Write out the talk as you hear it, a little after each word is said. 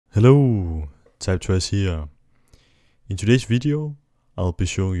Hello, TypeToys here. In today's video, I'll be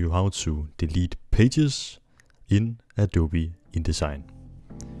showing you how to delete pages in Adobe InDesign.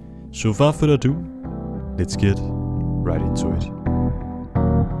 So without further ado, let's get right into it.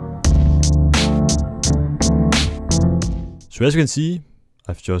 So as you can see,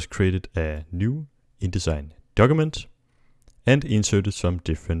 I've just created a new InDesign document and inserted some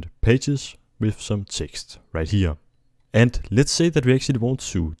different pages with some text right here. And let's say that we actually want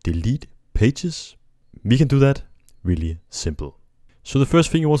to delete pages. We can do that really simple. So the first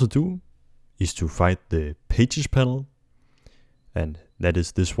thing you want to do is to find the pages panel, and that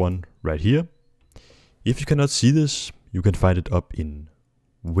is this one right here. If you cannot see this, you can find it up in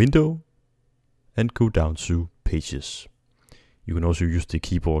Window and go down to Pages. You can also use the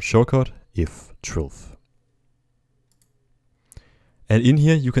keyboard shortcut F12. And in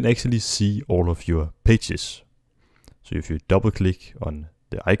here you can actually see all of your pages. So if you double click on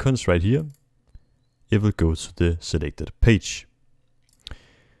the icons right here, it will go to the selected page.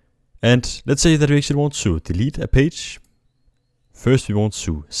 And let's say that we actually want to delete a page. First we want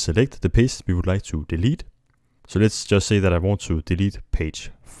to select the page we would like to delete. So let's just say that I want to delete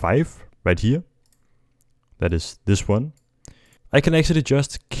page 5 right here. That is this one. I can actually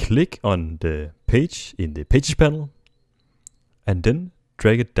just click on the page in the pages panel and then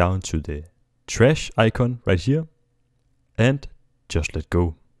drag it down to the trash icon right here and just let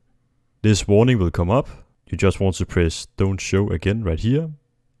go. This warning will come up. You just want to press don't show again right here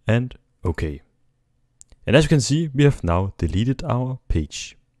and OK. And as you can see, we have now deleted our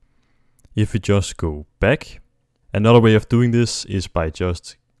page. If we just go back, another way of doing this is by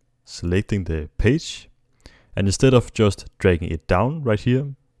just selecting the page, and instead of just dragging it down right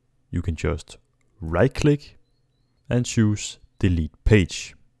here, you can just right click and choose delete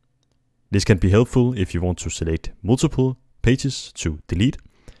page. This can be helpful if you want to select multiple pages to delete.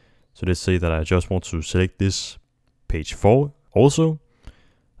 So let's say that I just want to select this page 4 also.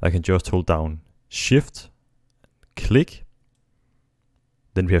 I can just hold down Shift, click.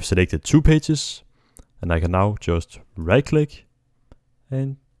 Then we have selected 2 pages, and I can now just right click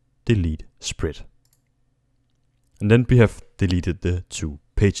and delete spread. And then we have deleted the 2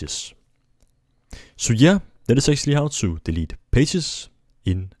 pages. So yeah, that is actually how to delete pages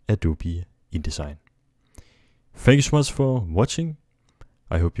in Adobe InDesign. Thank you so much for watching.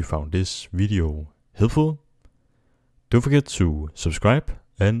 I hope you found this video helpful. Don't forget to subscribe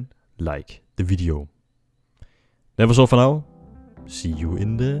and like the video. That was all for now. See you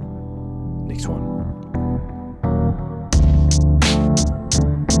in the next one.